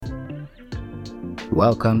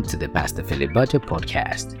Welcome to the Pastor Philip Budget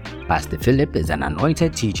Podcast. Pastor Philip is an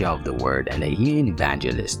anointed teacher of the word and a healing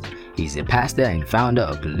evangelist. He's a pastor and founder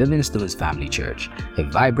of the Living Stones Family Church, a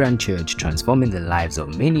vibrant church transforming the lives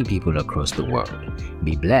of many people across the world.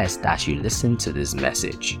 Be blessed as you listen to this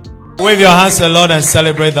message. Wave your hands to the Lord and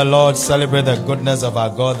celebrate the Lord. Celebrate the goodness of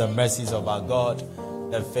our God, the mercies of our God,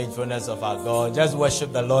 the faithfulness of our God. Just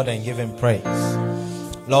worship the Lord and give Him praise.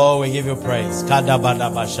 Lord, we give you praise.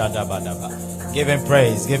 Give Him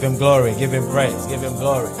praise, give Him glory, give Him praise, give Him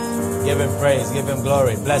glory, give Him praise, give Him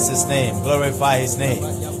glory. Bless His name, glorify His name.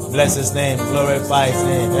 Bless His name, glorify His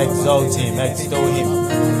name, exalt Him, extol Him.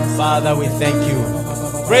 Father, we thank you.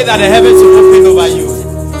 Pray that the heavens will open over you.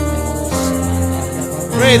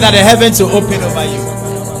 Pray that the heavens will open over you.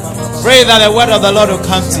 Pray that the word of the Lord will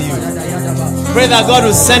come to you. Pray that God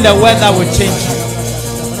will send a word that will change you.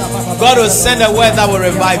 God will send a word that will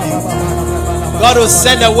revive you. God will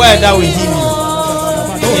send a word that will heal you.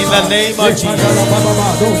 In the name of Jesus.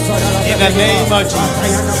 In the name of Jesus.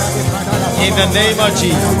 In the name of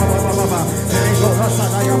Jesus.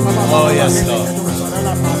 Oh, yes, Lord.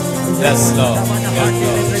 Yes, Lord. Yes,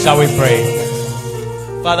 Lord. Shall we pray?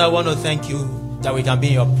 Father, I want to thank you that we can be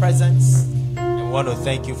in your presence. And we want to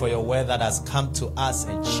thank you for your word that has come to us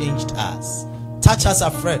and changed us. Touch us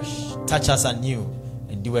afresh. Touch us anew.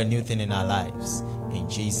 And do a new thing in our lives. In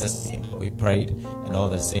Jesus' name we prayed and all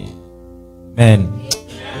the same. Amen.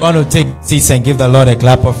 I want to take seats and give the Lord a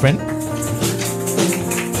clap offering.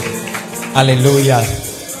 Hallelujah.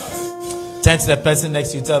 Turn to the person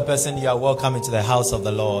next to you. Tell the person you are welcome into the house of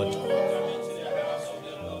the Lord.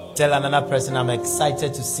 Tell another person, I'm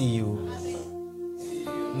excited to see you.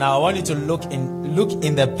 Now I want you to look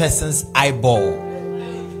in the person's eyeball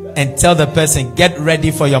and tell the person, get ready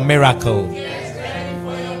for your miracle.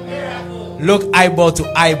 Look eyeball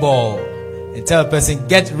to eyeball and tell the person,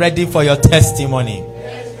 get ready for your testimony.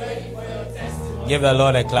 Give the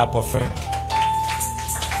Lord a clap of praise.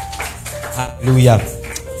 Hallelujah.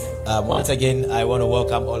 Once again, I want to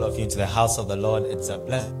welcome all of you to the house of the Lord. It's a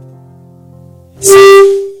blessing.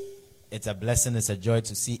 It's a blessing. It's a joy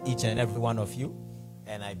to see each and every one of you.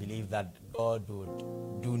 And I believe that God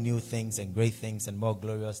would do new things and great things and more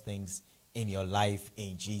glorious things in your life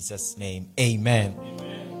in Jesus' name. Amen.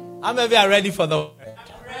 How many of you are ready for the word?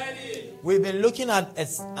 We've been looking at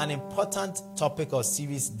an important topic or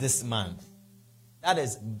series this month. That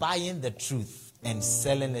is buying the truth and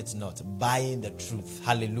selling it not. Buying the truth.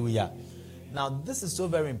 Hallelujah. Now, this is so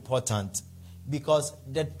very important because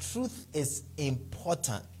the truth is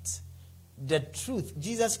important. The truth.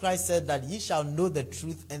 Jesus Christ said that ye shall know the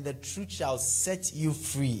truth and the truth shall set you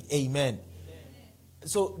free. Amen.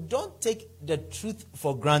 So don't take the truth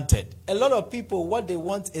for granted. A lot of people, what they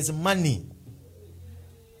want is money.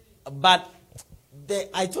 But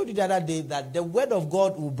I told you the other day that the word of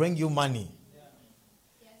God will bring you money.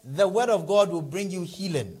 The word of God will bring you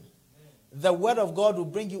healing. The word of God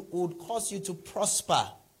will cause you to prosper.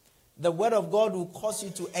 The word of God will cause you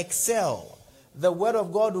to excel. The word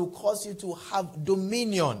of God will cause you to have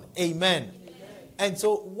dominion. Amen. And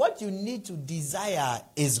so what you need to desire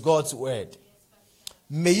is God's word.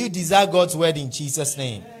 May you desire God's word in Jesus'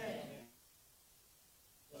 name.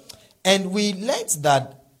 And we learned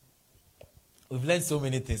that we've learned so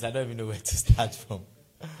many things. I don't even know where to start from.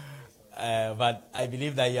 But I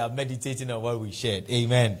believe that you are meditating on what we shared.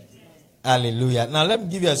 Amen. Hallelujah. Now let me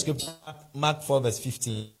give you a scripture. Mark 4 verse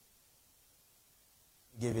 15.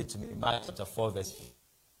 Give it to me. Mark chapter 4 verse 15.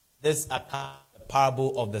 This account, the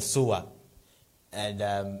parable of the sower. And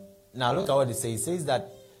now look at what it says. It says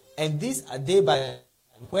that, and these are they by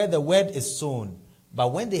where the word is sown.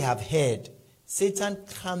 But when they have heard, Satan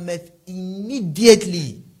cometh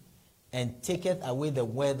immediately and taketh away the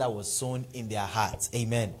word that was sown in their hearts.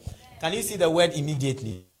 Amen. Can you see the word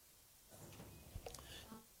immediately?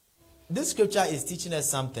 This scripture is teaching us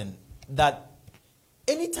something. That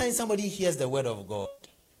anytime somebody hears the word of God,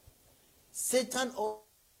 Satan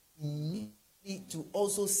needs to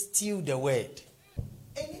also steal the word.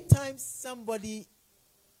 Anytime somebody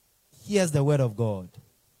hears the word of God,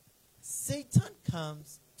 Satan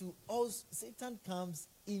comes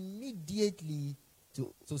immediately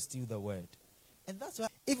to steal the word. And that's why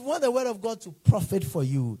if you want the word of God to profit for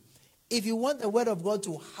you, if you want the word of God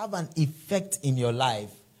to have an effect in your life,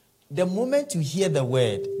 the moment you hear the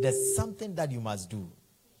word, there's something that you must do.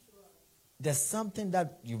 There's something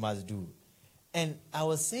that you must do. And I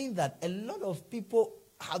was saying that a lot of people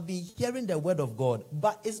have been hearing the word of God,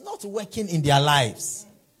 but it's not working in their lives.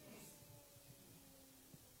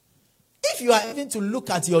 If you are even to look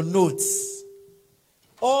at your notes,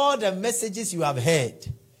 all the messages you have heard,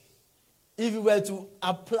 if you were to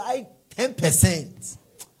apply 10%.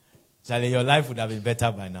 Charlie, your life would have been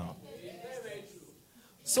better by now.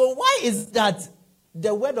 So why is that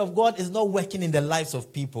the word of God is not working in the lives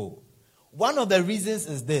of people? One of the reasons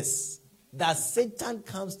is this, that Satan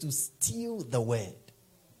comes to steal the word.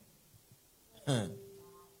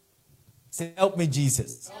 Say, help me,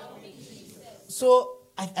 Jesus. Help me, Jesus. So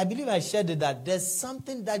I believe I shared it that there's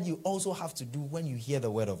something that you also have to do when you hear the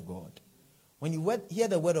word of God. When you hear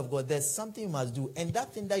the word of God, there's something you must do. And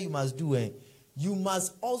that thing that you must do, you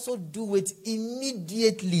must also do it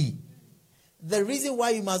immediately. The reason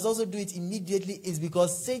why you must also do it immediately is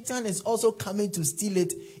because Satan is also coming to steal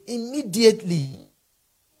it immediately.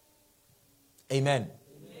 Amen.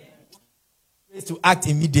 Amen. To act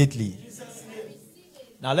immediately.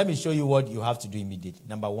 Now let me show you what you have to do immediately.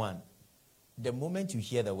 Number one, the moment you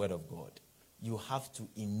hear the word of God, you have to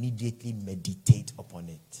immediately meditate upon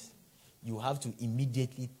it. You have to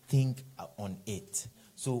immediately think on it.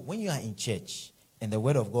 So when you are in church and the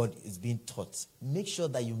word of God is being taught, make sure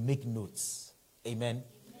that you make notes. Amen.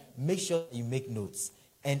 Make sure you make notes.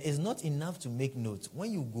 And it's not enough to make notes.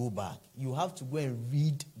 When you go back, you have to go and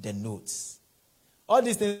read the notes. All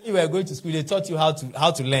these things, you were going to school, they taught you how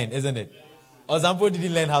to learn, isn't it? Or some people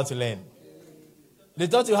didn't learn how to learn. They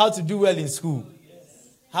taught you how to do well in school.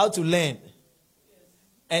 How to learn.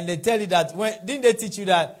 And they tell you that, didn't they teach you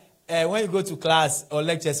that when you go to class or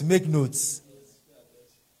lectures, make notes?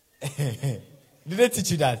 Did they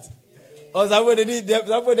teach you that? Or somebody they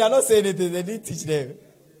are not saying anything, they didn't teach them.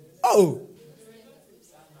 Oh!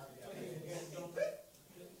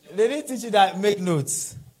 They didn't teach you that make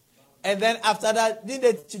notes. And then after that, didn't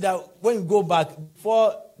they teach you that when you go back,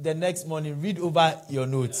 before the next morning, read over your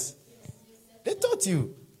notes? They taught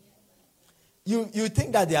you. You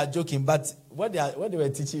think that they are joking, but what they were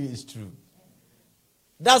teaching you is true.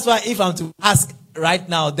 That's why if I'm to ask right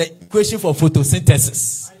now the equation for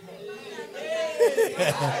photosynthesis.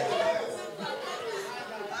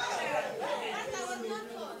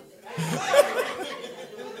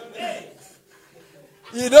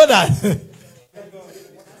 You know that.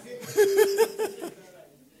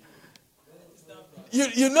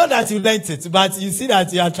 you know that you learned it, but you see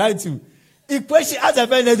that you are trying to. Equation, as a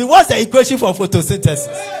friend, what's the equation for photosynthesis?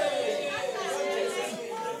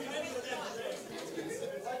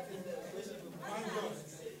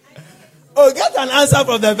 Oh, get an answer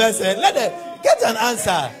from the person. Get an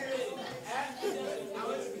answer.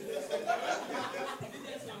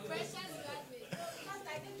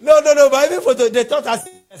 No, but even photo, they taught us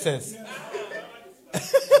synthesis.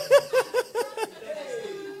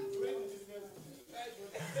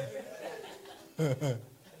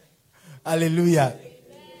 Hallelujah.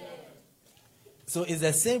 So it's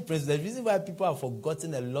the same principle. The reason why people have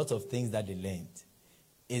forgotten a lot of things that they learned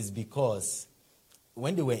is because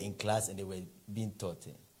when they were in class and they were being taught,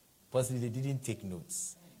 possibly they didn't take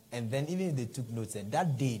notes. And then even if they took notes, and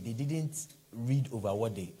that day they didn't read over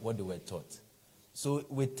what they were taught. So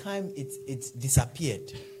with time, it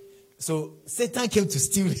disappeared. So Satan came to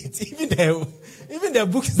steal it. Even the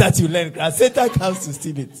books that you learn, Satan comes to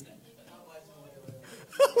steal it.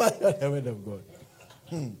 The word of God.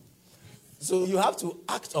 So you have to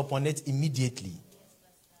act upon it immediately.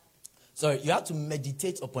 Sorry, you have to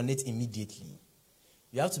meditate upon it immediately.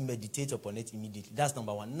 You have to meditate upon it immediately. That's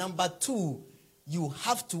number one. Number two, you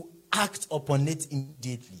have to act upon it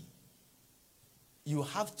immediately. You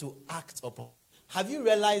have to act upon. Have you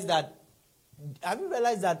realized that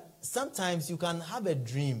sometimes you can have a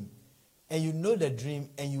dream and you know the dream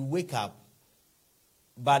and you wake up,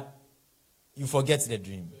 but you forget the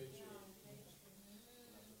dream?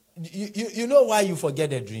 You know why you forget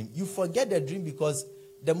the dream? You forget the dream because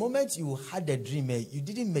the moment you had the dream, you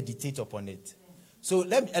didn't meditate upon it. So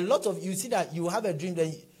a lot of you see that you have a dream,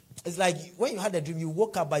 then it's like when you had a dream, you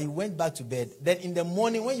woke up, but you went back to bed. Then in the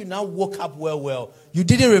morning, when you now woke up well, you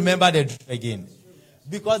didn't remember the dream again.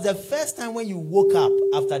 Because the first time when you woke up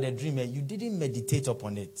after the dream, you didn't meditate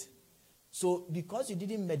upon it. So because you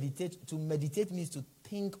didn't meditate, to meditate means to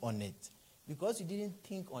think on it. Because you didn't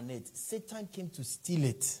think on it, Satan came to steal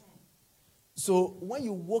it. So when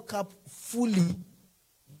you woke up fully, you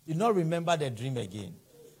did not remember the dream again.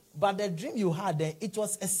 But the dream you had, it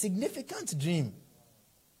was a significant dream.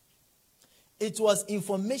 It was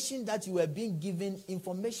information that you were being given,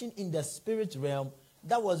 information in the spirit realm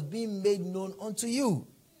that was being made known unto you.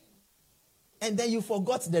 And then you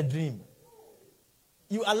forgot the dream.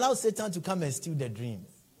 You allowed Satan to come and steal the dream.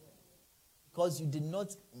 Because you did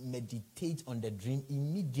not meditate on the dream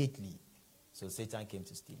immediately. So Satan came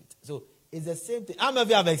to steal it. So it's the same thing. How many of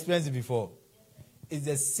you have experienced it before? It's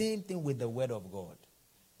the same thing with the word of God.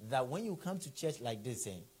 That when you come to church like this,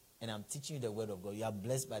 and I'm teaching you the word of God. You are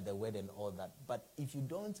blessed by the word and all that. But if you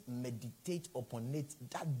don't meditate upon it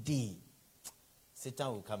that day, Satan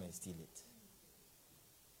will come and steal it.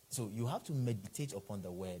 So you have to meditate upon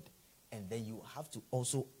the word, and then you have to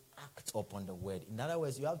also act upon the word. In other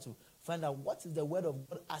words, you have to find out what is the word of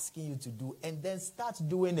God asking you to do, and then start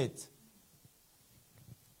doing it.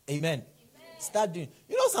 Amen. Start doing.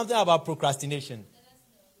 You know something about procrastination?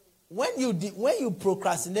 When you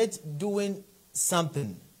procrastinate doing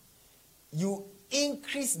something, you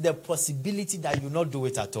increase the possibility that you not do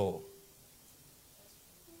it at all.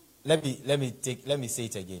 Let me say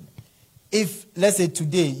it again. If, let's say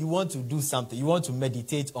today you want to do something, you want to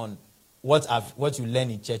meditate on what you learn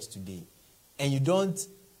in church today, and you don't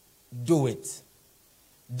do it,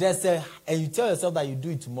 and you tell yourself that you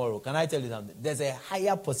do it tomorrow. Can I tell you something? There's a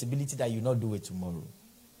higher possibility that you not do it tomorrow.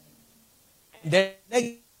 The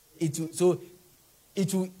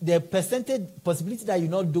percentage possibility that you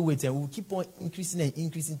not do it, and will keep on increasing and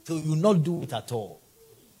increasing till you not do it at all.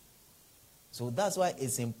 So that's why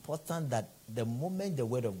it's important that the moment the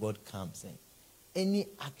word of God comes in, any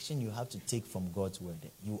action you have to take from God's word,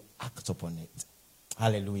 you act upon it.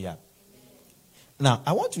 Hallelujah. Now,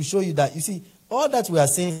 I want to show you that, you see, all that we are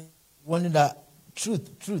saying, wanting that truth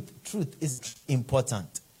is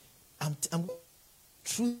important.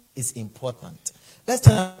 Truth is important. Let's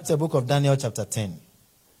turn to the book of Daniel chapter 10.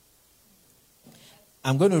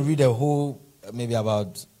 I'm going to read a whole, maybe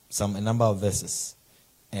about a number of verses.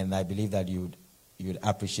 And I believe that you'd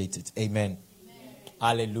appreciate it. Amen.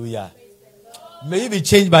 Hallelujah. May you be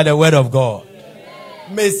changed by the word of God.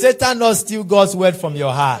 Amen. May Satan not steal God's word from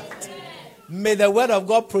your heart. Amen. May the word of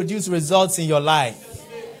God produce results in your life.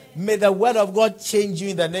 Amen. May the word of God change you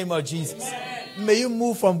in the name of Jesus. Amen. May you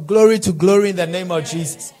move from glory to glory in the name of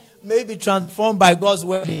Jesus. May you be transformed by God's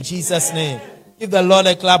word in Jesus' name. Give the Lord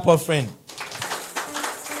a clap offering.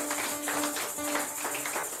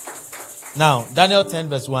 Now, Daniel 10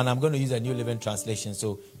 verse 1, I'm going to use a New Living Translation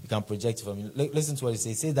so you can project it for me. Listen to what it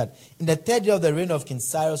says. It says that in the third year of the reign of King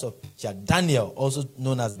Cyrus of Persia, Daniel, also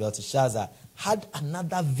known as Belteshazzar, had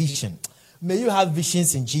another vision. May you have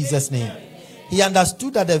visions in Jesus' name. He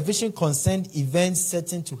understood that the vision concerned events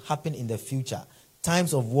certain to happen in the future,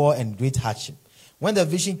 times of war and great hardship. When the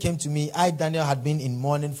vision came to me, I, Daniel, had been in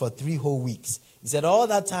mourning for 3 whole weeks. He said, all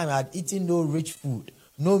that time I had eaten no rich food.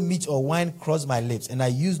 No meat or wine crossed my lips, and I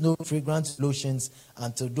used no fragrant lotions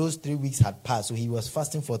until those 3 weeks had passed. So he was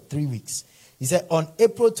fasting for 3 weeks. He said, on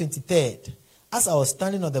April 23rd, as I was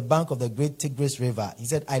standing on the bank of the great Tigris River, he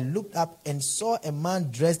said, I looked up and saw a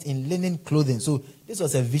man dressed in linen clothing. So this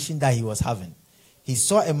was a vision that he was having. He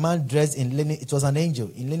saw a man dressed in linen, it was an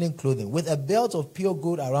angel, in linen clothing, with a belt of pure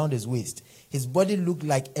gold around his waist. His body looked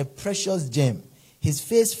like a precious gem. His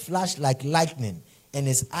face flashed like lightning, and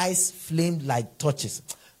his eyes flamed like torches.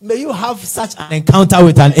 May you have such an encounter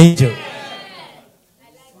with an angel.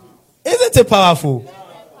 Isn't it powerful?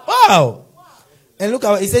 Wow. And look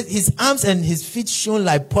how it says, his arms and his feet shone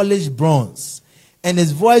like polished bronze, and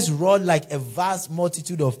his voice roared like a vast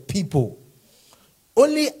multitude of people.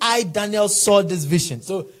 Only I, Daniel, saw this vision.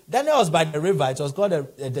 So Daniel was by the river. It was called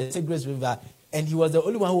the Tigris River, and he was the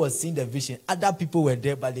only one who was seeing the vision. Other people were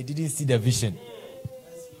there, but they didn't see the vision.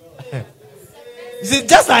 You see,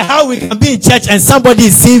 just like how we can be in church and somebody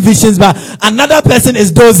is seeing visions, but another person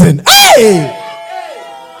is dozing. Hey!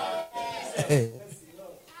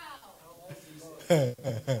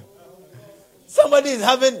 Somebody is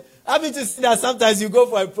having to see that sometimes you go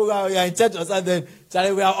for a program, you're in church or something,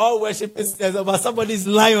 Charlie, we are all worshiping, but somebody is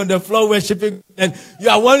lying on the floor worshiping, and you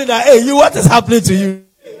are wondering that, hey, you, what is happening to you?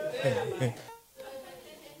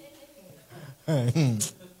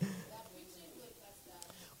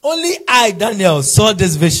 Only I, Daniel, saw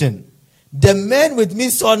this vision. The men with me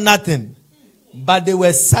saw nothing, but they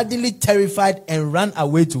were suddenly terrified and ran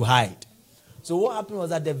away to hide. So what happened was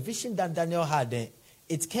that the vision that Daniel had,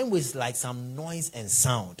 it came with like some noise and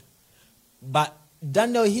sound. But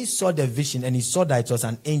Daniel, he saw the vision and he saw that it was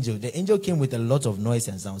an angel. The angel came with a lot of noise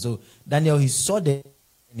and sound. So Daniel, he saw the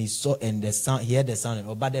sound, he heard the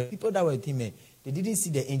sound. But the people that were with him, they didn't see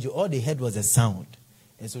the angel. All they heard was a sound.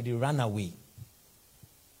 And so they ran away.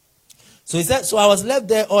 So he said, so I was left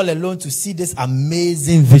there all alone to see this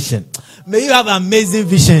amazing vision. May you have amazing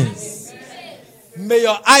visions. May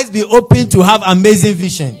your eyes be open to have amazing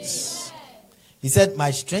visions. He said,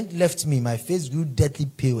 my strength left me, my face grew deathly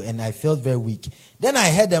pale, and I felt very weak. Then I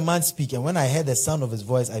heard a man speak, and when I heard the sound of his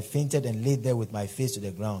voice, I fainted and lay there with my face to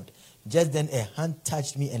the ground. Just then a hand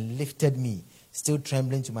touched me and lifted me, still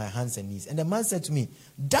trembling, to my hands and knees. And the man said to me,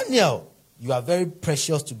 Daniel, you are very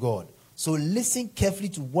precious to God. So listen carefully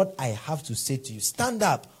to what I have to say to you. Stand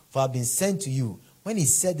up, for I have been sent to you. When he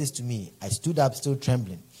said this to me, I stood up still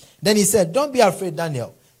trembling. Then he said, don't be afraid,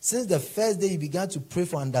 Daniel. Since the first day you began to pray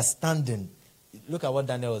for understanding. Look at what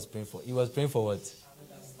Daniel was praying for. He was praying for what?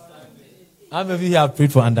 How many of you have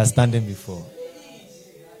prayed for understanding before?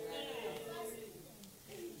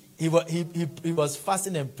 He was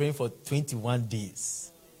fasting and praying for 21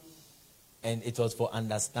 days. And it was for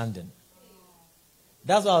understanding.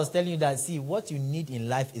 That's why I was telling you that, see, what you need in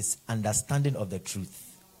life is understanding of the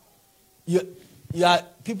truth.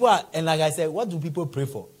 People are, and like I said, what do people pray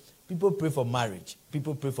for? People pray for marriage.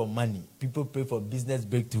 People pray for money. People pray for business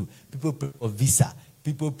breakthrough. People pray for visa.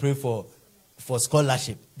 People pray for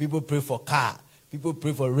scholarship. People pray for car. People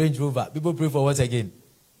pray for Range Rover. People pray for what again?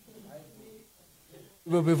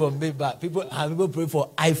 People pray for Maybach. People pray for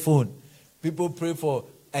iPhone. People pray for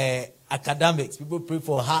academics. People pray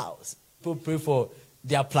for house. People pray for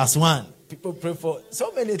their +1. People pray for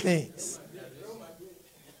so many things.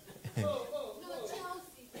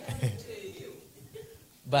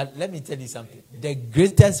 But let me tell you something. The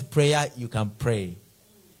greatest prayer you can pray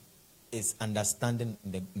is understanding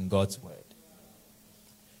in God's word.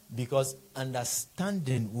 Because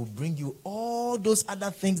understanding will bring you all those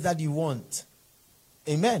other things that you want.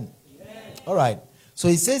 Amen. All right. So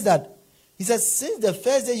he says, since the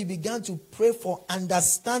first day you began to pray for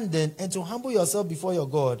understanding and to humble yourself before your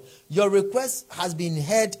God, your request has been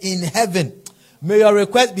heard in heaven. May your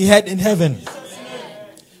request be heard in heaven.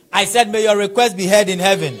 I said, may your request be heard in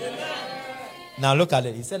heaven. Now look at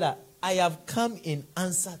it. He said that, I have come in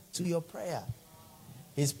answer to your prayer.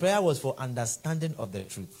 His prayer was for understanding of the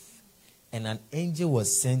truth. And an angel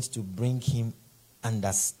was sent to bring him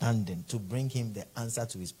understanding, to bring him the answer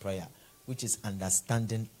to his prayer, which is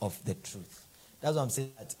understanding of the truth. That's what I'm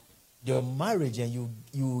saying. That your marriage, and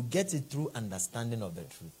you get it through understanding of the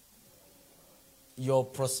truth. Your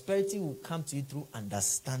prosperity will come to you through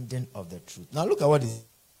understanding of the truth. Now look at what is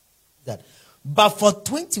that. But for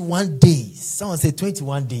 21 days, someone say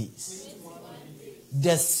 21 days,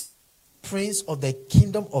 the prince of the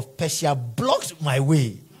kingdom of Persia blocked my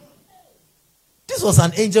way. This was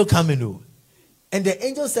an angel coming over. And the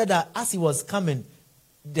angel said that as he was coming,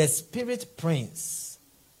 the spirit prince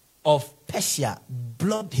of Persia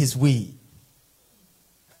blocked his way.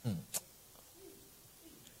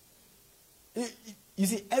 You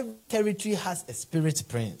see, every territory has a spirit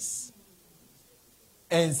prince.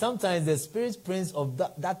 And sometimes the spirit prince of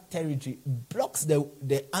that territory blocks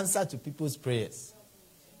the answer to people's prayers.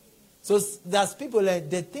 So there's people like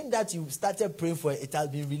the thing that you started praying for, it has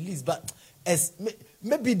been released. But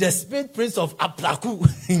maybe the spirit prince of Aplaku.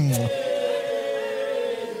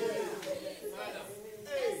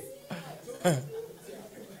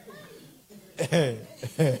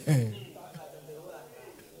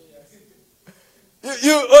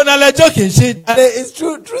 you not joking shit. It's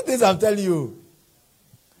true. Truth is, I'm telling you.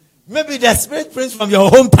 Maybe the spirit prince from your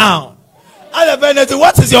hometown.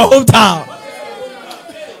 What is your hometown?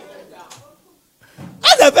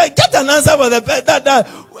 Get an answer for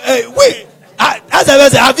the wait.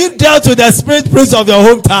 Have you dealt with the spirit prince of your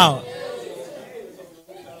hometown?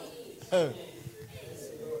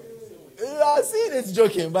 You are seeing it's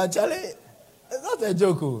joking, but Charlie, it's not a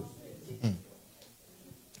joke.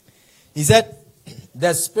 He said,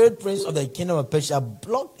 the spirit prince of the kingdom of Persia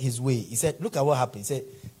blocked his way. He said, look at what happened. He said,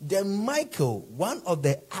 then Michael, one of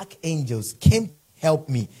the archangels, came to help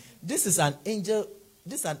me. This is an angel.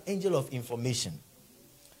 This is an angel of information.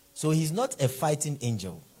 So he's not a fighting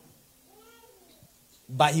angel.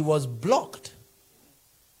 But he was blocked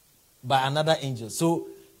by another angel. So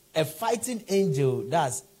a fighting angel,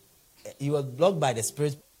 he was blocked by the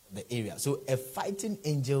spirit of the area. So a fighting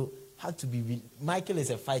angel had to be, Michael is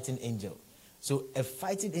a fighting angel. So a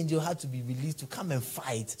fighting angel had to be released to come and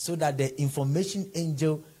fight so that the information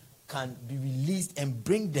angel can be released and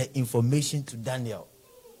bring the information to Daniel.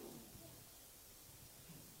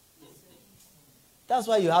 That's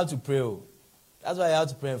why you have to pray. That's why you have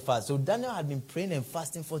to pray and fast. So Daniel had been praying and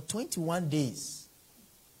fasting for 21 days.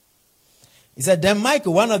 He said, then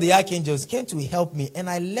Michael, one of the archangels, came to help me, and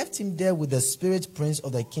I left him there with the spirit prince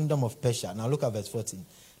of the kingdom of Persia. Now look at verse 14.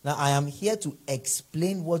 Now I am here to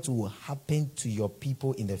explain what will happen to your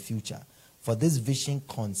people in the future. For this vision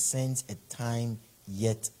concerns a time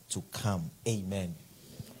yet to come. Amen.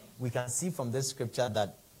 We can see from this scripture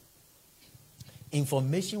that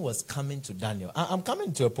information was coming to Daniel. I'm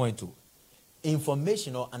coming to a point too.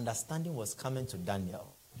 Information or understanding was coming to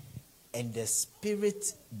Daniel. And the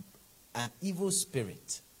spirit, an evil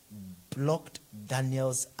spirit, blocked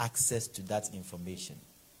Daniel's access to that information.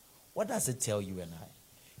 What does it tell you and I?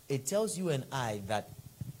 It tells you and I that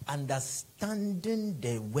understanding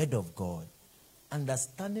the word of God,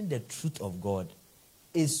 understanding the truth of God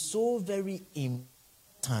is so very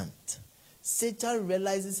important. Satan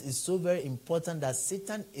realizes it's so very important that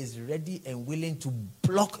Satan is ready and willing to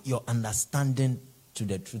block your understanding to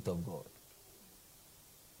the truth of God.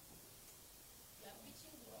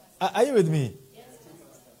 Are you with me?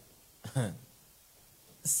 Yes.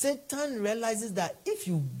 Satan realizes that if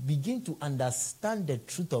you begin to understand the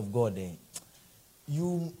truth of God,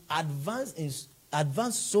 you advance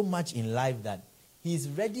so much in life that he is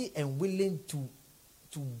ready and willing to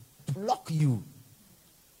block you,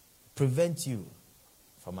 prevent you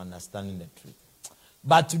from understanding the truth.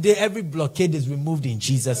 But today, every blockade is removed in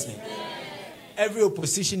Jesus' name. Every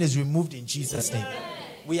opposition is removed in Jesus' name.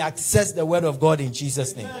 We access the word of God in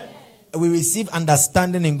Jesus' name. We receive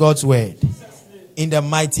understanding in God's word. In the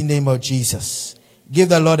mighty name of Jesus. Give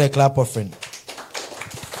the Lord a clap offering.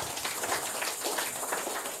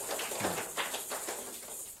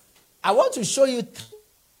 I want to show you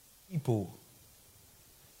people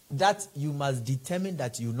that you must determine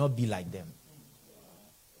that you will not be like them.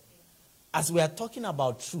 As we are talking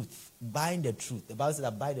about truth, buying the truth, the Bible says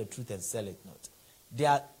that buy the truth and sell it not. There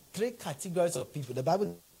are 3 categories of people. The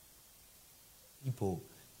Bible people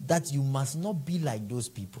that you must not be like those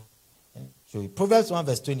people. Show you. Proverbs 1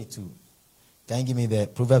 verse 22. Can you give me the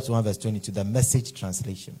Proverbs 1 verse 22, the Message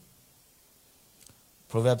translation?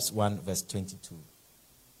 Proverbs 1 verse 22,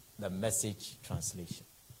 the Message translation.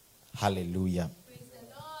 Hallelujah. Praise the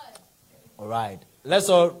Lord. All right. Let's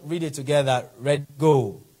all read it together. Ready,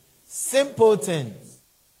 go. Simpletons,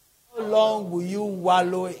 how long will you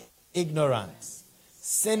wallow in ignorance?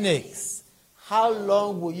 Cynics, how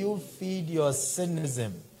long will you feed your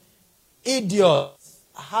cynicism? Idiots,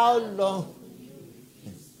 how long?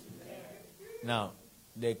 Now,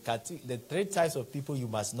 the 3 types of people you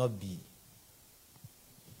must not be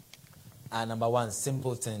are: number 1,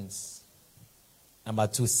 simpletons; number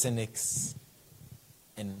 2, cynics;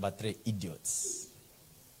 and number 3, idiots.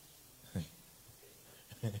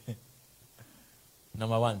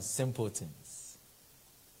 Number 1, simpletons;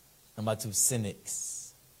 number 2,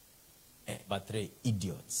 cynics; and number 3,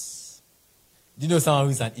 idiots. Do you know someone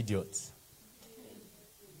who is an idiot?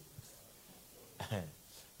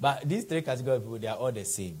 But these 3 categories of people, they are all the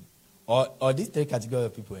same. Or these 3 categories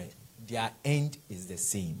of people, their end is the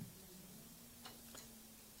same.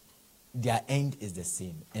 Their end is the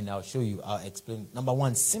same. And I'll show you, I'll explain. Number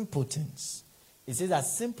 1, simpletons. It says that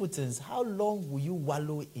simpletons, how long will you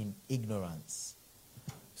wallow in ignorance?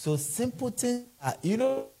 So simpleton,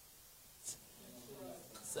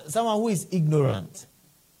 someone who is ignorant.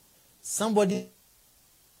 Somebody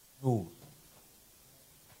who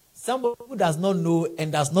does not know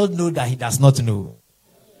and does not know that he does not know.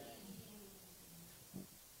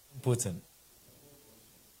 Important.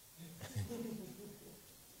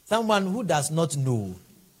 Someone who does not know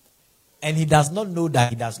and he does not know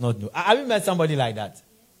that he does not know. Have you met somebody like that?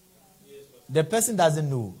 The person doesn't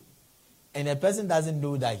know and the person doesn't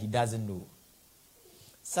know that he doesn't know.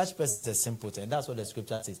 Such person is a simpleton. That's what the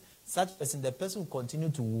scripture says. Such person, the person will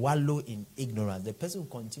continue to wallow in ignorance. The person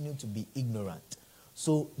will continue to be ignorant.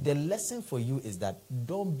 So the lesson for you is that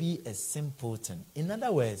don't be a simpleton. In other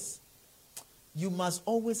words, you must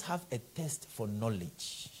always have a thirst for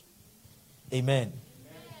knowledge. Amen.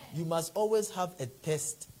 You must always have a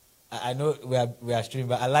thirst. I know we are streaming,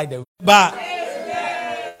 but I like the but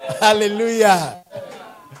hallelujah.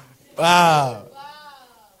 Wow.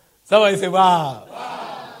 Somebody say wow.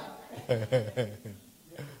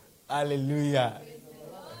 Hallelujah.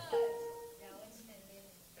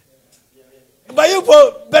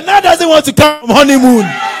 But Bernard doesn't want to come from honeymoon.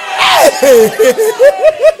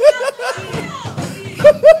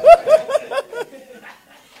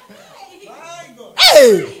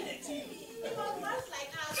 Hey.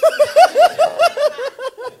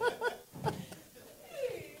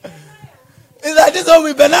 It's like this one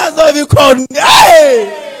with Bernard's not even called.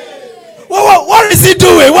 Hey! What is he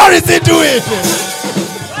doing? What is he doing?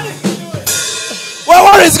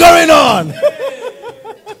 What is going on?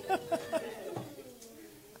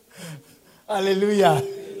 Hallelujah.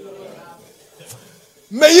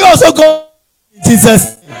 May you also go in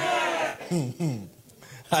Jesus.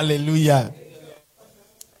 Hallelujah.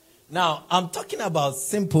 Now, I'm talking about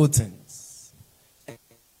simpletons.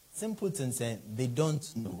 Simpletons, and they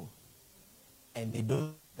don't know. And they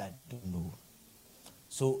don't know.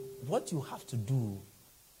 So, what you have to do,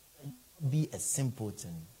 be a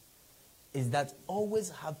simpleton, is that always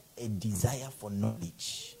have a desire for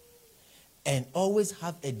knowledge. And always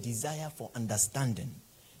have a desire for understanding.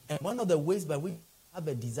 And one of the ways by which you have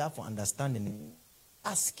a desire for understanding is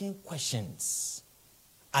asking questions.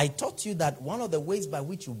 I taught you that one of the ways by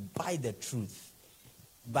which you buy the truth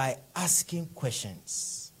by asking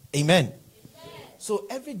questions. Amen. So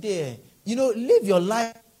every day, live your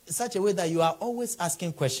life in such a way that you are always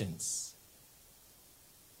asking questions.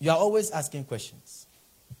 You are always asking questions.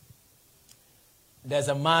 There's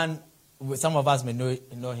a man, some of us may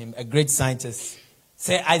know him, a great scientist,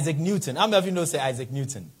 Sir Isaac Newton. How many of you know Sir Isaac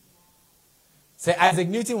Newton? Sir Isaac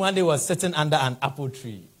Newton one day was sitting under an apple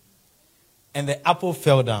tree, and the apple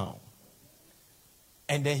fell down.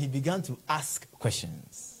 And then he began to ask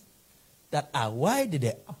questions. Why did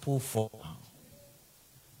the apple fall down?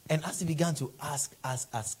 And as he began to ask,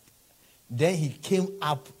 then he came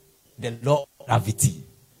up the law of gravity.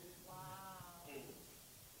 Wow.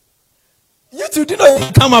 You two did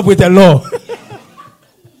not come up with a law.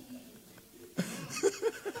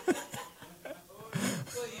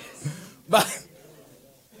 But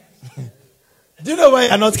do you know why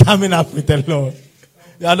you are not coming up with a law?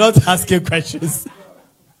 You are not asking questions.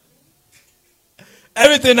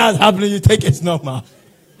 Everything that's happening, you take it normal.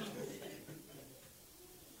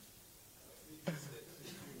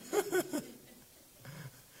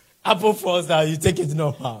 Apple falls down, you take it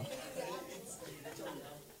normal.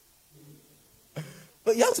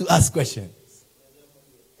 But you have to ask questions.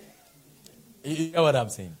 You know what I'm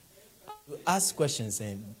saying? You ask questions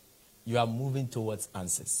and you are moving towards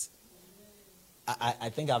answers. I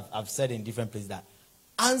think I've said in different places that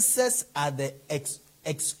answers are the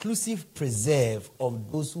exclusive preserve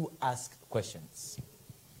of those who ask questions.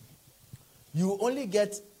 You only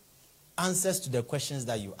get answers to the questions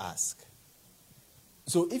that you ask.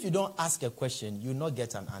 So if you don't ask a question, you will not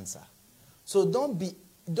get an answer. So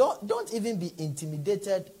don't even be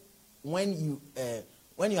intimidated when you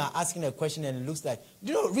are asking a question and it looks like,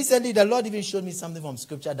 recently the Lord even showed me something from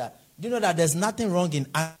scripture that, that there's nothing wrong in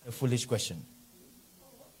asking a foolish question.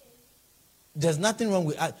 There's nothing wrong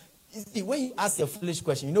with when you ask a foolish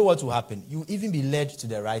question, you know what will happen? You will even be led to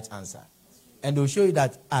the right answer. And they'll show you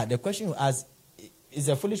that the question you ask is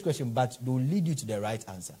a foolish question, but they'll lead you to the right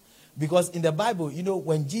answer. Because in the Bible,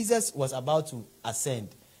 when Jesus was about to ascend,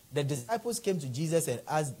 the disciples came to Jesus and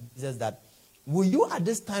asked Jesus that, will you at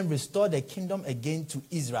this time restore the kingdom again to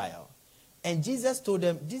Israel? And Jesus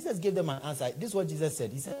gave them an answer. This is what Jesus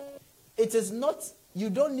said. He said, it's not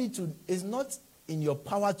in your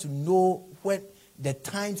power to know when the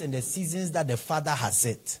times and the seasons that the Father has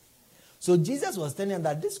set. So Jesus was telling them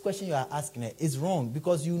that this question you are asking is wrong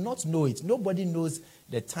because you not know it. Nobody knows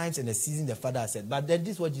the times and the seasons the Father has set. But then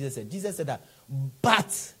this is what Jesus said. Jesus said that,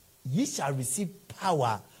 but ye shall receive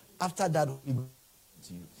power after that will be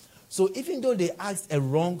to you. So even though they asked a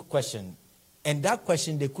wrong question, and that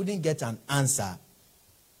question they couldn't get an answer,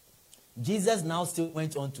 Jesus now still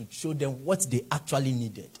went on to show them what they actually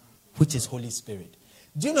needed, which is Holy Spirit.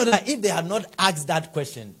 Do you know that if they had not asked that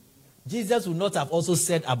question, Jesus would not have also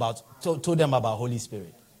told them about Holy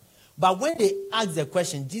Spirit. But when they asked the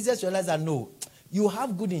question, Jesus realized that no, you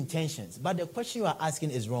have good intentions, but the question you are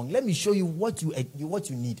asking is wrong. Let me show you what you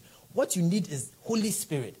need. What you need is Holy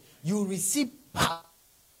Spirit. You receive power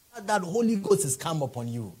that Holy Ghost has come upon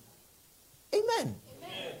you. Amen.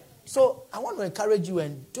 Amen. So I want to encourage you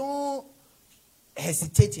and don't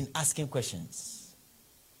hesitate in asking questions.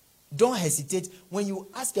 Don't hesitate. When you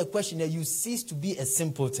ask a question, you cease to be a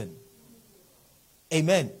simpleton.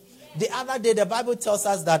 Amen. The other day, the Bible tells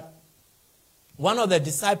us that one of the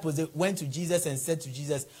disciples went to Jesus and said to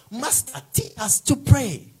Jesus, Master, teach us to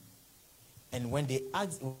pray. And when they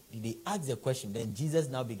asked the question, then Jesus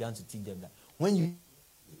now began to teach them that when you,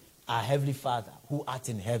 our Heavenly Father, who art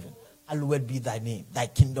in heaven, hallowed be thy name, thy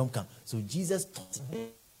kingdom come. So Jesus taught them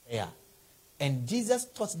prayer. And Jesus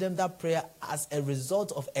taught them that prayer as a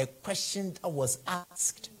result of a question that was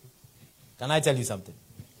asked. Can I tell you something?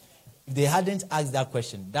 If they hadn't asked that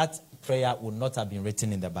question, that prayer would not have been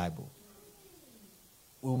written in the Bible.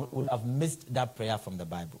 We would have missed that prayer from the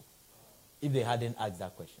Bible if they hadn't asked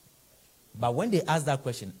that question. But when they asked that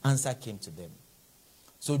question, answer came to them.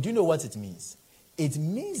 So do you know what it means? It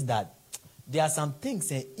means that there are some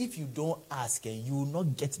things if you don't ask, you will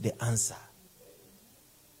not get the answer.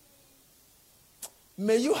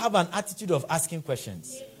 May you have an attitude of asking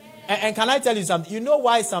questions. And can I tell you something? You know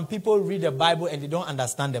why some people read the Bible and they don't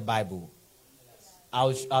understand the Bible?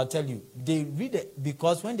 I'll tell you. They read it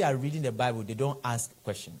because when they are reading the Bible, they don't ask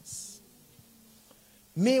questions.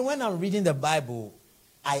 Me, when I'm reading the Bible,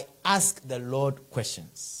 I ask the Lord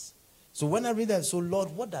questions. So when I read that, so Lord,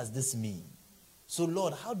 what does this mean? So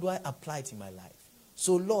Lord, how do I apply it in my life?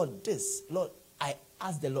 So Lord, I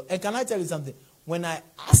ask the Lord. And can I tell you something? When I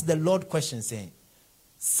ask the Lord questions,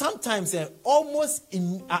 sometimes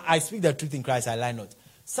I speak the truth in Christ, I lie not.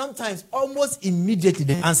 Sometimes almost immediately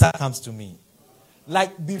the answer comes to me.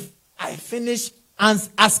 Like before I finish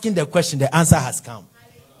asking the question, the answer has come.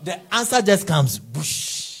 The answer just comes.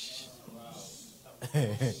 Bush.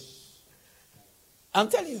 I'm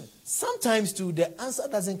telling you, sometimes too, the answer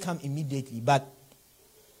doesn't come immediately, but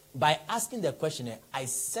by asking the question, I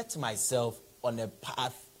set myself on a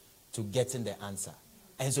path to getting the answer.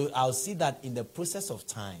 And so I'll see that in the process of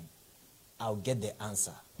time, I'll get the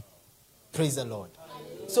answer. Praise the Lord.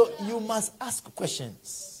 So you must ask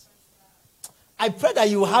questions. I pray that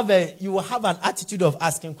you will have an attitude of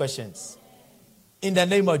asking questions. In the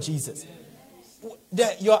name of Jesus.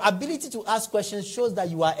 Your ability to ask questions shows that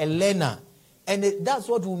you are a learner. And that's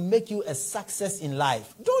what will make you a success in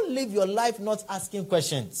life. Don't live your life not asking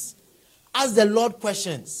questions. Ask the Lord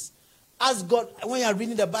questions. Ask God, when you are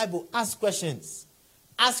reading the Bible, ask questions.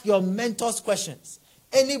 Ask your mentors questions.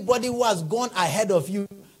 Anybody who has gone ahead of you,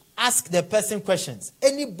 ask the person questions.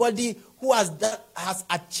 Anybody who has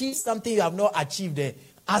achieved something you have not achieved,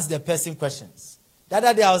 ask the person questions. The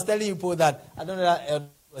other day I was telling people that, I don't know that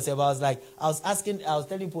was about, I was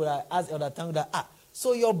telling people that I asked Elder Tango that,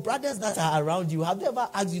 so your brothers that are around you, have they ever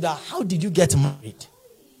asked you that, how did you get married?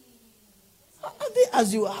 Have they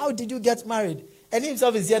asked you, how did you get married? And he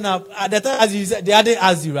himself is here now. At the time, as you said, they hadn't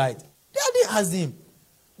asked you, right? They hadn't asked him.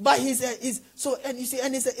 But he said,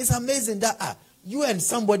 it's amazing that you and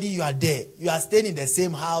somebody, you are there. You are staying in the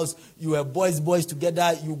same house. You are boys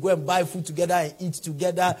together. You go and buy food together and eat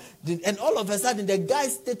together. And all of a sudden, the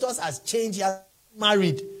guy's status has changed. He has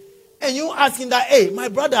married. And you asking that, hey, my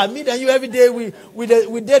brother, me and you every day, we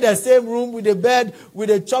did the same room, with the bed, with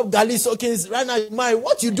the chopped garlic soakings. Right now, you marry.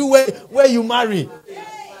 What you do where you marry?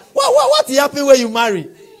 What happened where you marry?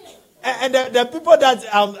 And the people that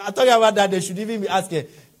I'm talking about that, they should even be asking.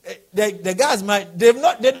 The guys might, they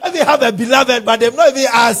don't even have a beloved, but they've not even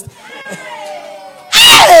asked.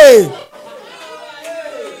 Hey!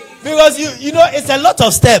 Because you know, it's a lot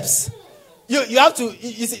of steps. You have to,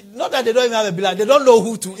 you see, not that they don't even have a beloved, they don't know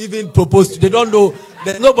who to even propose to. They don't know,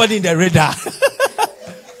 there's nobody in the radar.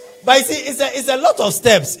 But you see, it's a lot of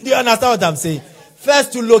steps. Do you understand what I'm saying?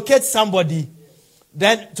 First, to locate somebody,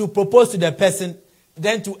 then to propose to the person,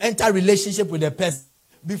 then to enter relationship with the person,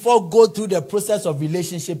 before go through the process of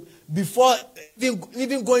relationship, before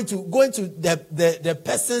even going to the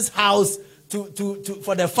person's house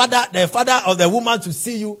for the father of the woman to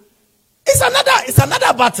see you. It's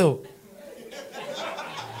another battle.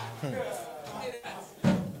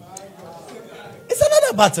 It's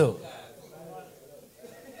another battle.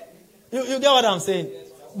 You get what I'm saying?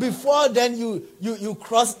 Before then you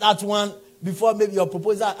cross that one, before maybe your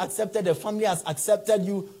proposal accepted, the family has accepted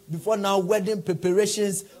you, before now wedding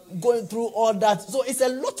preparations, going through all that. So it's a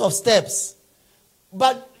lot of steps.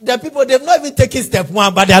 But the people, they've not even taken step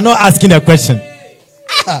one, but they are not asking a question.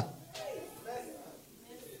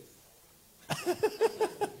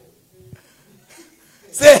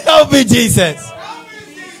 Say, help me, Jesus.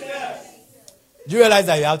 Do you realize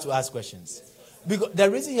that you have to ask questions? Because the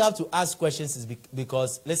reason you have to ask questions is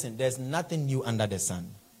because, listen, there's nothing new under the sun.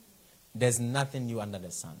 There's nothing new under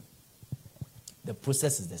the sun. The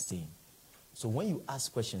process is the same. So when you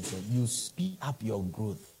ask questions, you speed up your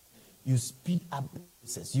growth. You speed up the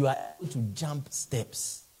process. You are able to jump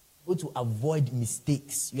steps, able to avoid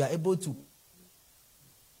mistakes. You are able to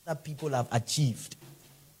that people have achieved.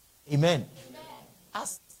 Amen.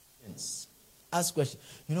 Ask questions. Ask questions.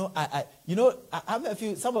 You know, I have a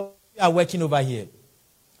few. Some of you are working over here.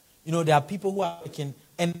 You know, there are people who are working,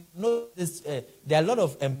 and there are a lot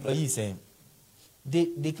of employees.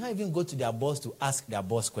 They can't even go to their boss to ask their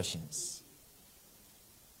boss questions.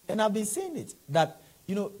 And I've been saying it that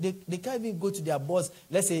they can't even go to their boss.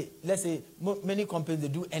 Let's say many companies, they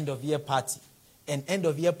do end of year party, and end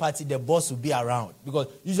of year party the boss will be around, because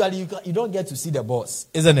usually you don't get to see the boss,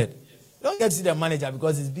 isn't it? You don't get to see the manager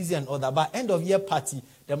because he's busy and all that. But end of year party,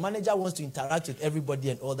 the manager wants to interact with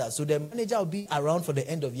everybody and all that. So the manager will be around for the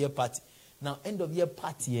end of year party. Now, end of year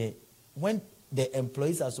party, when the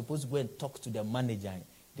employees are supposed to go and talk to the manager,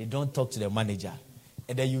 they don't talk to the manager.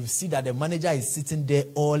 And then you see that the manager is sitting there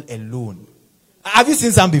all alone. Have you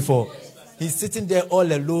seen some before? He's sitting there all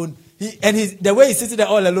alone. The way he's sitting there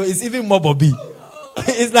all alone is even more Bobby.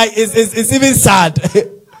 It's like, it's even sad.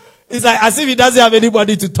 It's like as if he doesn't have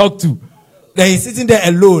anybody to talk to. Then he's sitting there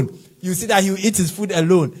alone. You see that he will eat his food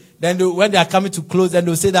alone. Then when they are coming to close, then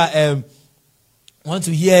they'll say that want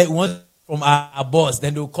to hear from our boss.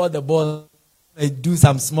 Then they'll call the boss, do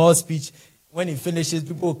some small speech. When he finishes,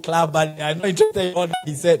 people will clap, but they are not interested in all that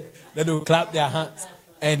he said. Then they'll clap their hands.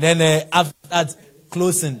 And then after that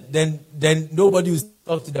closing, then nobody will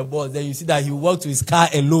talk to the boss. Then you see that he will walk to his car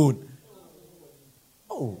alone.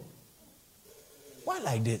 Oh, why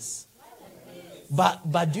like this?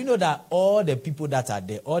 But do you know that all the people that are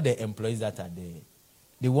there, all the employees that are there,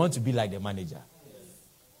 they want to be like the manager.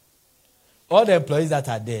 All the employees that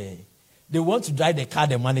are there, they want to drive the car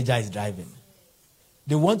the manager is driving.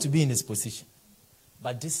 They want to be in his position.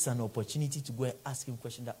 But this is an opportunity to go and ask him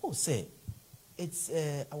questions that, oh, sir,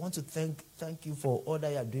 I want to thank you for all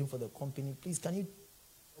that you are doing for the company. Please, can you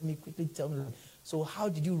quickly tell me, so how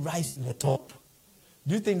did you rise to the top?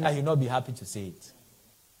 Do you think that you'll not be happy to say it?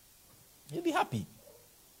 You'll be happy.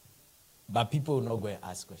 But people will not go and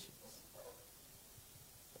ask questions.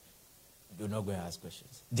 They will not go and ask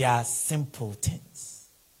questions. They are simpletons.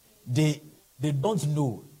 They don't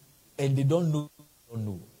know. And they don't know.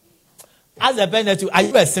 As a parent, are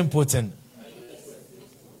you a simpleton?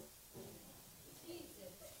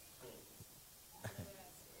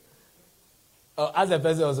 Or as a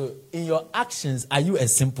person also, in your actions, are you a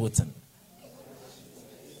simpleton?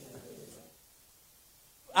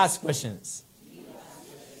 Ask questions.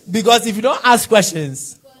 Because if you don't ask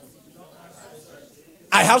questions,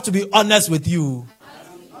 I have to be honest with you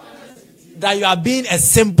that you are being a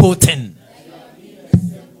simpleton.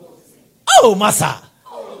 Oh, Master.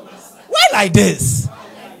 Why like this?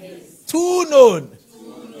 Too known.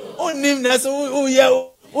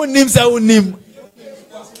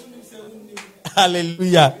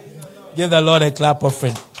 Hallelujah. Give the Lord a clap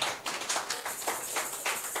offering.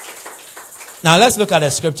 Now let's look at the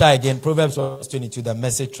scripture again. Proverbs 22, the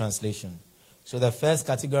Message translation. So the first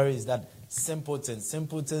category is that simpletons.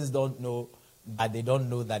 Simpletons don't know, but they don't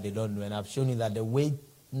know that they don't know. And I've shown you that the way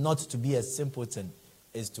not to be a simpleton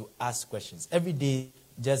is to ask questions. Every day,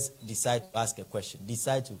 just decide to ask a question.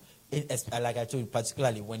 Decide to, like I told you,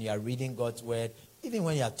 particularly when you are reading God's word, even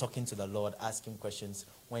when you are talking to the Lord, ask him questions.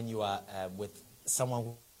 When you are with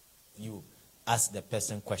someone, you ask the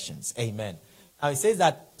person questions. Amen. Now it says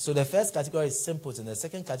that, so the first category is simpleton. The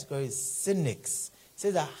second category is cynics. It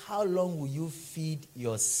says that, how long will you feed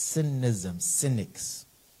your cynicism? Cynics.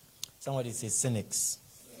 Somebody say cynics.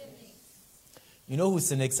 You know who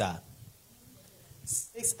cynics are?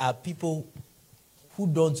 Cynics are people who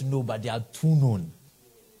don't know, but they are too known.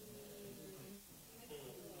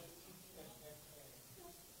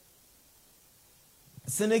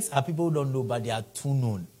 Cynics are people who don't know, but they are too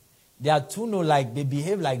known. They are too known, like they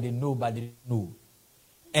behave like they know, but they don't know.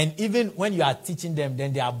 And even when you are teaching them,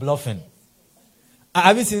 then they are bluffing.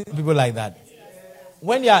 Have you seen people like that?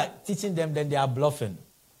 When you are teaching them, then they are bluffing.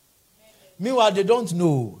 Meanwhile, they don't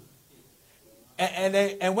know.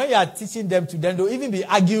 And when you are teaching them to them, they'll even be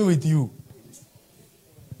arguing with you.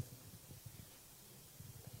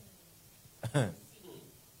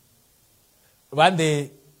 One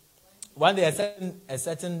day,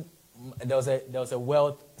 there was a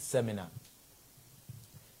wealth seminar,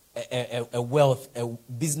 a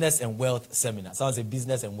business and wealth seminar. Sounds a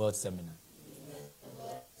business and wealth seminar.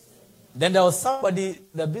 Then there was somebody,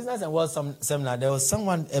 the business and wealth seminar. There was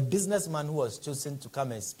a businessman who was chosen to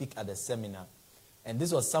come and speak at the seminar, and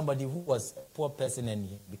this was somebody who was a poor person and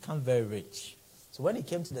he became very rich. So when he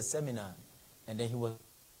came to the seminar, and then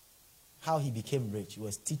how he became rich, he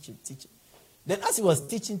was teaching. Then as he was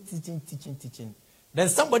teaching, then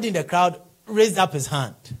somebody in the crowd raised up his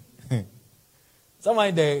hand. Someone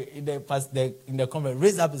in the conference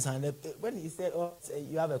raised up his hand. When he said, "Oh,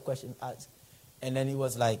 you have a question, ask," and then he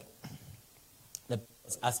was like,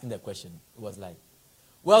 asking the question. It was like,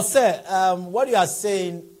 "Well, sir, what you are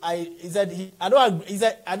saying," he doesn't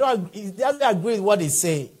agree with what he's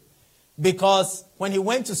saying, because when he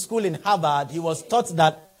went to school in Harvard, he was taught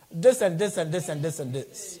that this and this and this and this and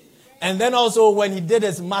this. And then also when he did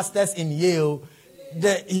his master's in Yale,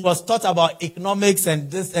 he was taught about economics and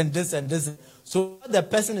this and this and this. So what the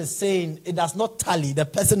person is saying, it does not tally. The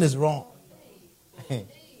person is wrong.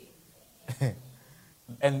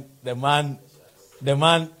 And the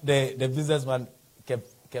businessman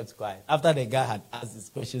kept quiet. After the guy had asked his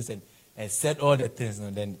questions and said all the things,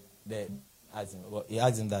 and then he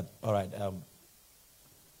asked him that, all right,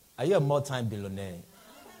 are you a multi-time billionaire?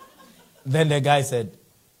 Then the guy said,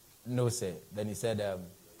 no, sir. Then he said,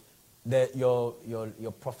 your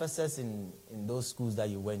professors in those schools that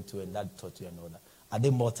you went to and that taught you and all that, are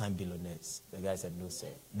they multi-time billionaires? The guy said, no, sir.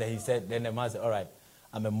 Then the man said, all right,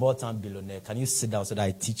 I'm a multi-time billionaire. Can you sit down so that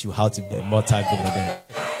I teach you how to be a multi-time billionaire?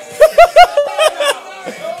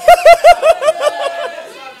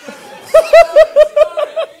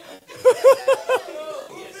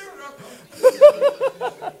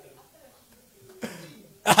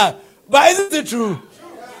 But isn't it true?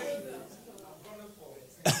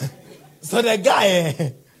 So the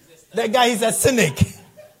guy is a cynic.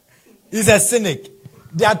 He's a cynic.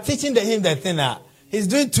 They are teaching him the thing. He's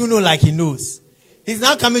doing too know like he knows. He's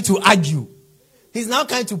now coming to argue. he's now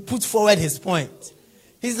trying to put forward his point.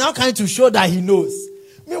 He's now trying to show that he knows.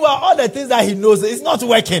 Meanwhile, all the things that he knows, it's not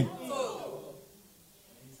working.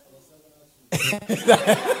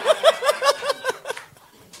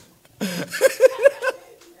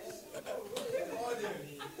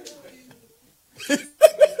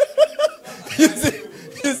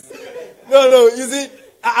 You see,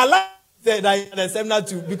 I like that in the seminar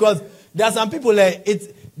too, because there are some people like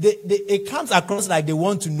it comes across like they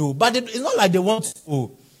want to know, but it's not like they want to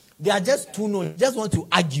know. They are just too know, just want to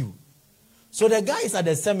argue. So the guy is at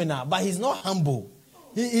the seminar, but he's not humble.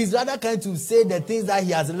 He's rather kind to say the things that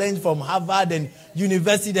he has learned from Harvard and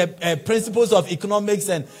university, the principles of economics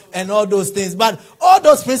and all those things. But all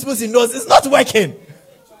those principles he knows, it's not working.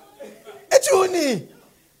 It's only.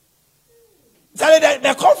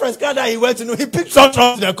 The conference guy that he went to know, he picked Trump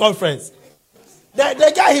to the conference.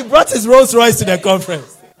 The guy, he brought his Rolls Royce to the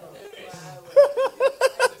conference.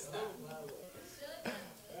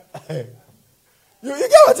 You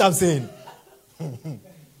get what I'm saying?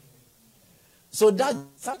 So that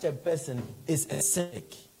such a person is a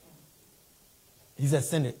cynic. He's a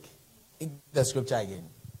cynic. In the scripture again.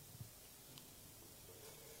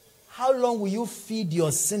 How long will you feed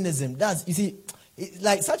your cynicism? You see,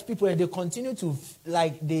 like such people, they continue to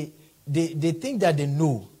they think that they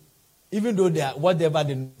know, even though they are whatever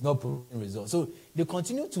they know not producing results. So they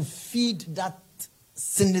continue to feed that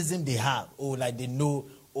cynicism they have, or like they know,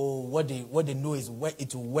 or what they know is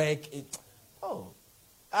it will work.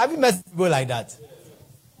 Have you met people like that?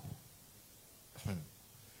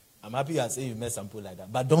 I'm happy you say you met some people like that,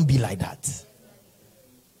 but don't be like that.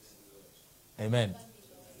 Amen.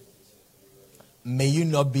 May you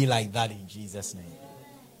not be like that in Jesus' name.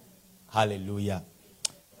 Hallelujah.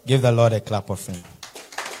 Give the Lord a clap of him.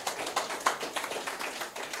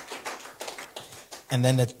 And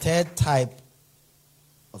then the third type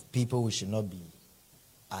of people we should not be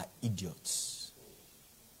are idiots.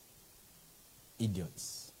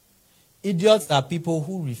 Idiots. Idiots are people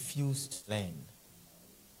who refuse to learn.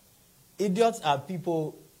 Idiots are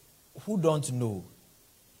people who don't know.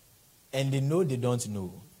 And they know they don't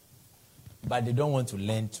know. But they don't want to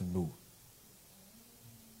learn to know.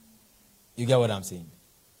 You get what I'm saying?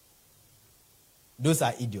 Those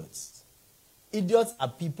are idiots. Idiots are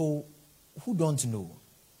people who don't know.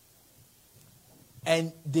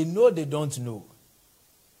 And they know they don't know.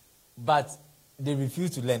 But they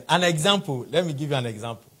refuse to learn. An example. Let me give you an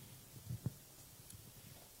example.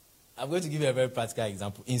 I'm going to give you a very practical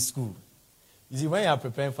example. In school, you see, when you are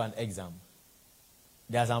preparing for an exam,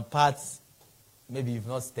 there are some parts maybe you've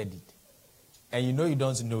not studied. And you know you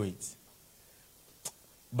don't know it.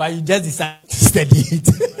 But you just decide to study it.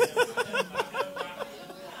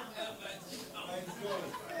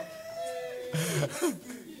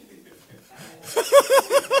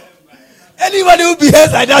 Anybody who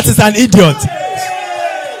behaves like that is an idiot.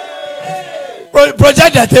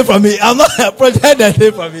 Project that thing for me. I'm not project that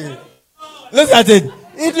thing for me. Look at it.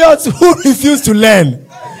 Idiots who refuse to learn.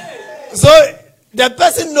 So the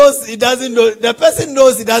person knows he doesn't know. The person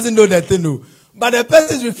knows he doesn't know the thing. No. But the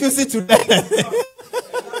person is refusing to learn.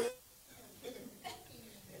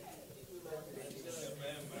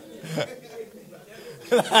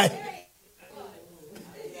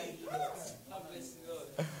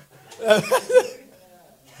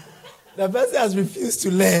 The person has refused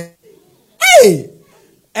to learn. Hey!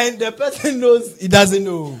 And the person knows he doesn't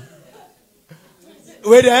know.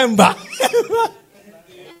 Where the ember?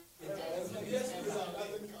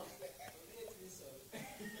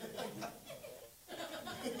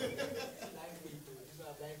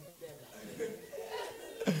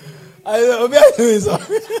 I doing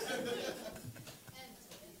something.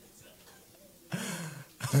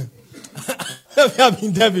 I've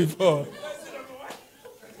been there before.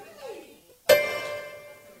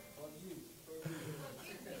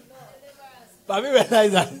 But we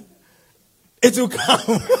realize that it will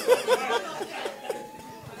come.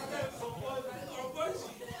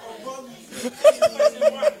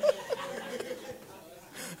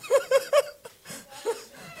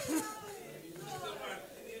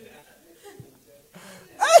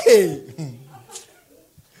 Hey!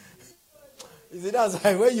 You see, that's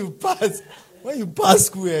why when you pass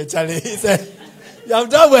school, Charlie, he said, you have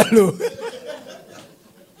done well, no?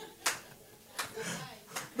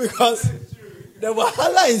 Because the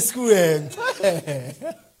wahala in school,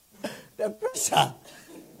 the pressure.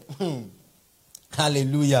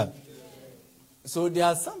 Hallelujah. So there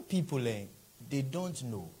are some people, they don't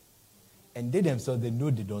know. And they themselves, they know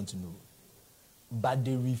they don't know. But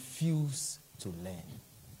they refuse to learn.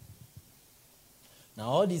 Now,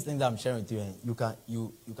 all these things I'm sharing with you,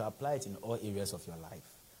 you can apply it in all areas of your life.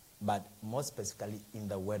 but more specifically in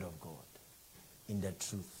the Word of God, in the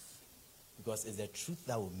truth. Because it's the truth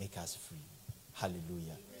that will make us free.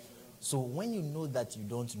 Hallelujah. So when you know that you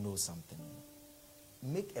don't know something,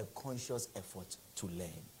 make a conscious effort to learn.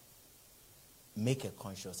 Make a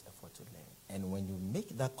conscious effort to learn. And when you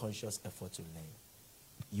make that conscious effort to learn,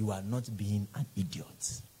 you are not being an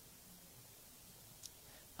idiot.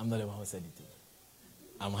 I'm not the one who said it.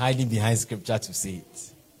 I'm hiding behind scripture to say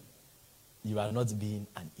it. You are not being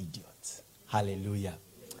an idiot. Hallelujah.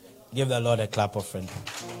 Give the Lord a clap of friendship.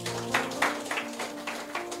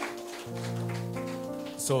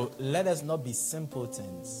 So let us not be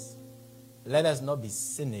simpletons. Let us not be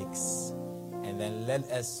cynics. And then let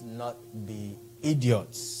us not be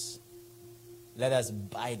idiots. Let us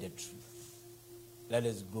buy the truth. Let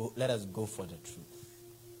us go for the truth.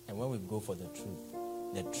 And when we go for the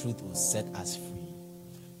truth will set us free.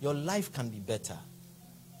 Your life can be better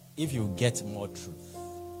if you get more truth.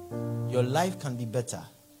 Your life can be better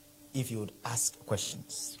if you would ask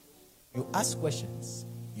questions. You ask questions,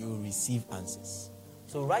 you will receive answers.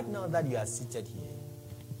 So right now that you are seated here,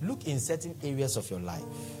 look in certain areas of your life.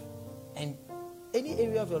 And any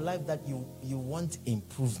area of your life that you want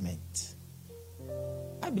improvement.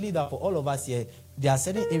 I believe that for all of us here, there are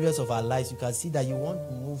certain areas of our lives you can see that you want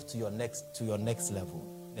to move to your next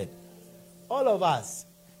level. That all of us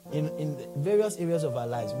in various areas of our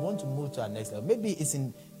lives want to move to our next level. Maybe it's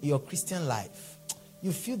in your Christian life.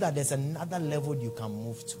 You feel that there's another level you can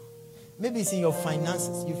move to. Maybe it's in your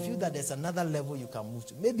finances. You feel that there's another level you can move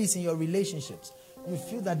to. Maybe it's in your relationships. You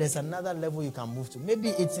feel that there's another level you can move to. Maybe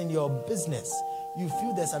it's in your business. You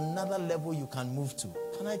feel there's another level you can move to.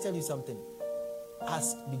 Can I tell you something?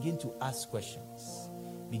 Begin to ask questions.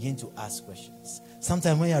 Begin to ask questions.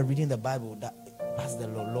 Sometimes when you're reading the Bible, ask the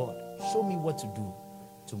Lord, show me what to do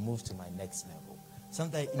to move to my next level.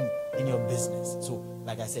 Sometimes in your business. So,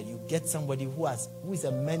 like I said, you get somebody who is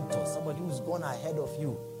a mentor, somebody who's gone ahead of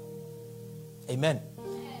you. Amen.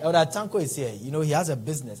 Elder Tanko is here. You know, he has a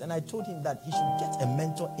business. And I told him that he should get a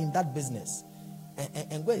mentor in that business.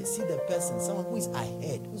 And go and see the person, someone who is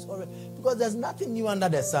ahead, who's already, because there's nothing new under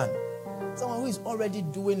the sun. Someone who is already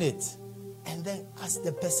doing it. And then ask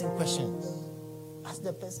the person questions. Ask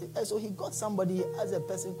the person. And so he got somebody, asked the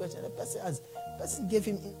person question. The person gave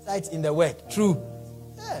him insights in the word. True.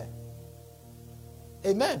 Yeah.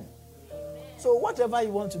 Amen. So whatever you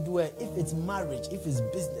want to do, if it's marriage, if it's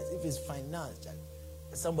business, if it's finance,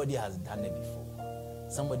 somebody has done it before.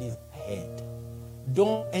 Somebody is ahead.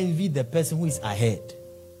 Don't envy the person who is ahead.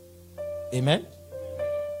 Amen?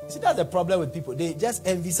 See, that's the problem with people. They just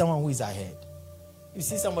envy someone who is ahead. You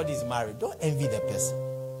see somebody is married, don't envy the person.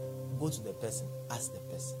 Go to the person, ask the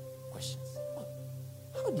person questions.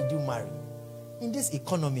 How did you marry? In this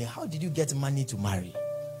economy, how did you get money to marry?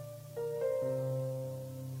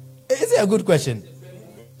 Is it a good question?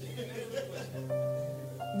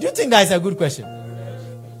 Do you think that is a good question?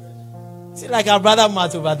 See, like our brother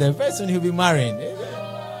Matt over there, very soon he'll be marrying.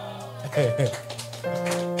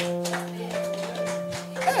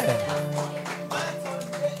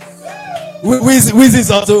 Wiz is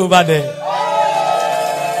also over there.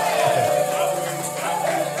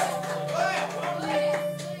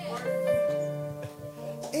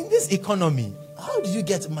 In this economy, how did you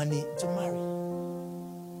get money to marry?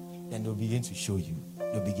 Then they'll begin to show you.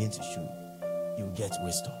 They'll begin to show you. You get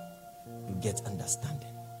wisdom. You get understanding.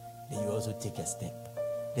 Then you also take a step.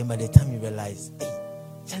 Then by the time you realize, hey,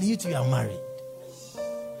 Charlie, you two are married.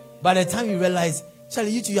 By the time you realize,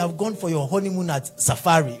 Charlie, you two have gone for your honeymoon at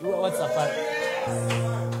Safari. What Safari?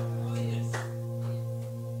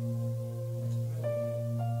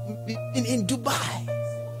 In Dubai.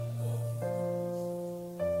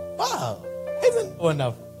 Wow. Isn't it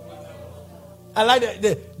wonderful? I like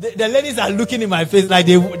the ladies are looking in my face like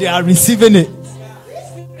they are receiving it.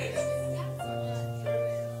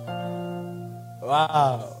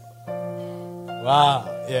 Wow.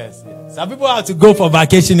 Wow. Yes. Some people have to go for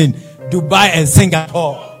vacation in Dubai and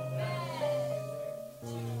Singapore.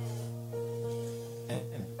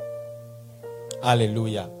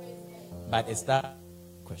 Hallelujah. But it starts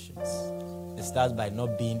questions. It starts by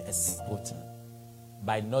not being a simpleton,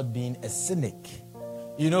 by not being a cynic.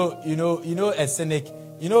 You know a cynic.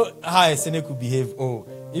 You know how a cynic would behave. Oh,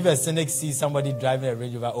 if a cynic sees somebody driving a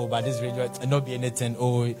Range Rover, but this Range Rover not be anything.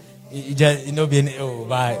 Oh, it just not be any. Oh,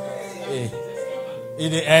 but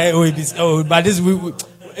but this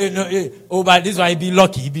but this one he be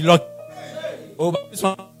lucky. He be lucky. Oh, but this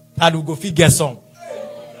one had to go figure some.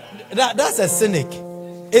 That's a cynic.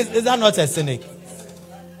 Is that not a cynic?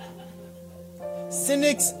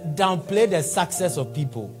 Cynics downplay the success of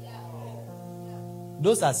people.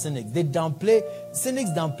 Those are cynics. They downplay cynics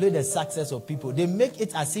downplay the success of people. They make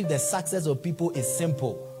it as if the success of people is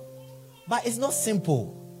simple. But it's not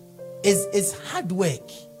simple. It's hard work.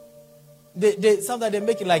 Sometimes they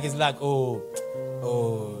make it like it's like,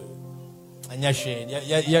 and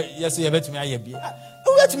yes, you bet me I be.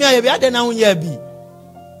 Who bet me I be? I don't know you be.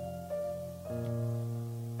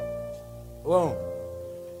 Whoa.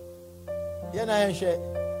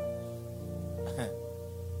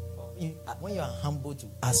 When you are humble to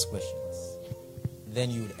ask questions, then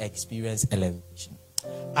you will experience elevation.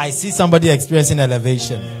 I see somebody experiencing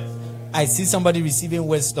elevation. I see somebody receiving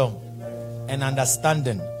wisdom and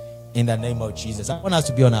understanding in the name of Jesus. I want us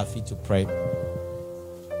to be on our feet to pray.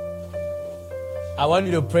 I want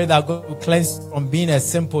you to pray that God will cleanse you from being a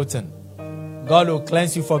simpleton. God will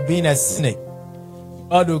cleanse you from being a cynic.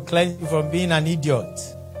 God will cleanse you from being an idiot.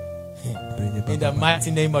 In the mighty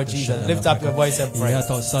name of Jesus, lift up your voice and pray.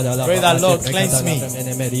 Pray that Lord cleanse me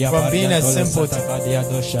from being a simpleton.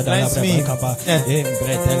 Cleanse me.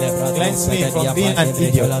 Cleanse me from being an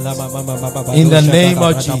idiot. In the name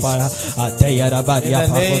of Jesus. In the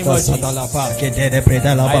name of Jesus.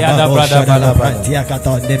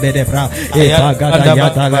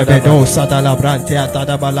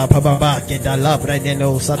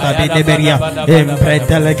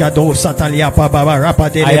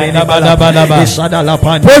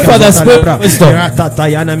 Pray for the spirit of wisdom. Pray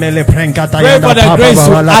for the grace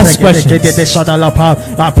to ask questions.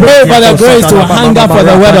 Pray for the grace to hunger for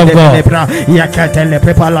the word of God.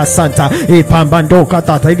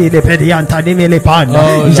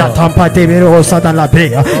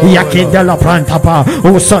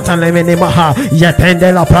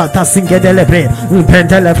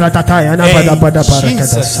 In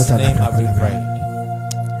Jesus' name have we prayed.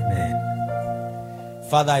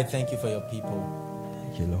 Father, I thank you for your people.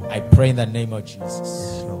 Thank you, Lord. I pray in the name of Jesus.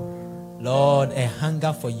 Yes, Lord. Lord, a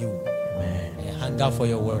hunger for you. Amen. A hunger for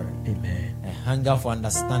your word. Amen. A hunger for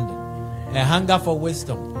understanding. A hunger for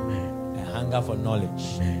wisdom. Amen. A hunger for knowledge.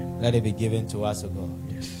 Amen. Let it be given to us, O God.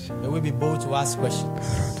 Yes. May we be bold to ask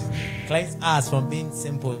questions. Cleanse us from being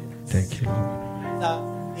simple. Thank you, Lord.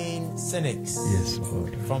 From being cynics. Yes,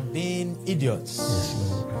 Lord. From being idiots. Yes,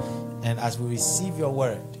 Lord. And as we receive your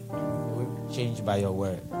word, we will be changed by your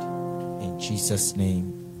word. In Jesus'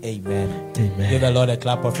 name, amen. Amen. Give the Lord a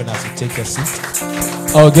clap offering as you take your seat.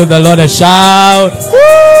 Oh, give the Lord a shout.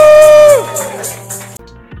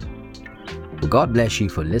 Woo! God bless you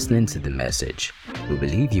for listening to the message. We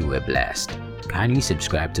believe you were blessed. Kindly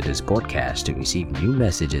subscribe to this podcast to receive new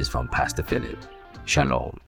messages from Pastor Philip. Shalom.